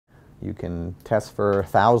You can test for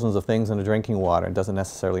thousands of things in the drinking water. It doesn't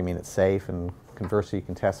necessarily mean it's safe, and conversely, you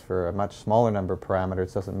can test for a much smaller number of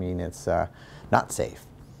parameters. Doesn't mean it's not safe.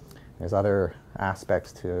 There's other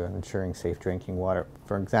aspects to ensuring safe drinking water.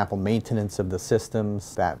 For example, maintenance of the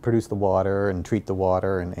systems that produce the water and treat the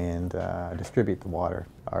water and distribute the water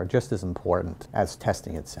are just as important as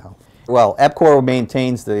testing itself. Well, EPCOR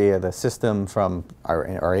maintains the system from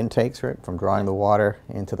our intakes, right, from drawing the water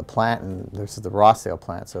into the plant, and this is the Rossdale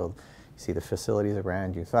plant, so you see the facilities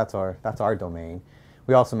around you. So that's our domain.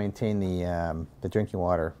 We also maintain the drinking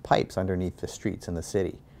water pipes underneath the streets in the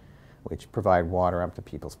city, which provide water up to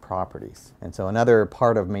people's properties. And so another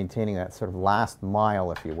part of maintaining that sort of last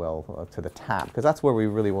mile, if you will, to the tap, because that's where we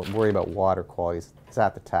really worry about water quality, is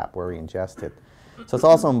at the tap where we ingest it. So it's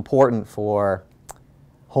also important for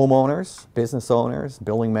homeowners, business owners,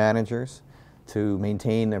 building managers to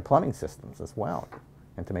maintain their plumbing systems as well,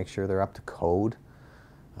 and to make sure they're up to code,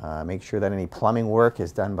 make sure that any plumbing work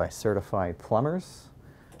is done by certified plumbers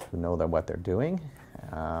who know what they're doing,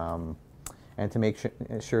 and to make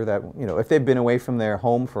sure that, you know, if they've been away from their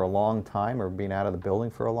home for a long time or been out of the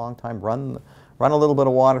building for a long time, run a little bit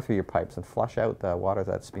of water through your pipes and flush out the water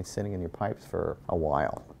that's been sitting in your pipes for a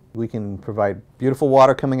while. We can provide beautiful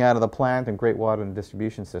water coming out of the plant and great water in the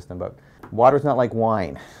distribution system, but water's not like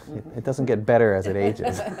wine. It doesn't get better as it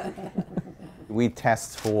ages. We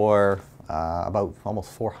test for about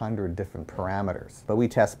almost 400 different parameters, but we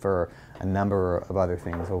test for a number of other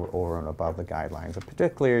things over and above the guidelines. And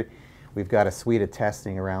particularly, we've got a suite of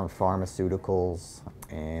testing around pharmaceuticals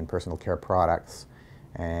and personal care products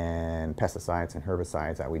and pesticides and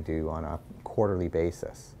herbicides that we do on a quarterly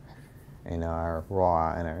basis in our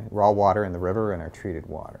raw water in the river and our treated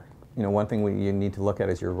water. You know, one thing you need to look at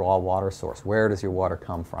is your raw water source. Where does your water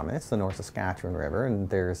come from? And it's the North Saskatchewan River, and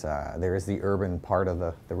there is the urban part of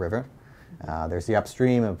the river. There's the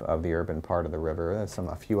upstream of the urban part of the river. There's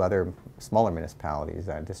a few other smaller municipalities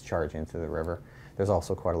that discharge into the river. There's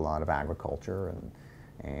also quite a lot of agriculture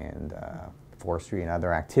and forestry and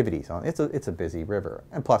other activities. It's a busy river,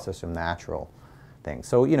 and plus there's some natural things.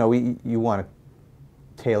 So, you know, you want to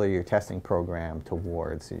tailor your testing program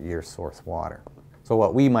towards your source water. So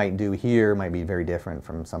what we might do here might be very different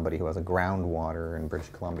from somebody who has a groundwater in British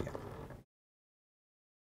Columbia.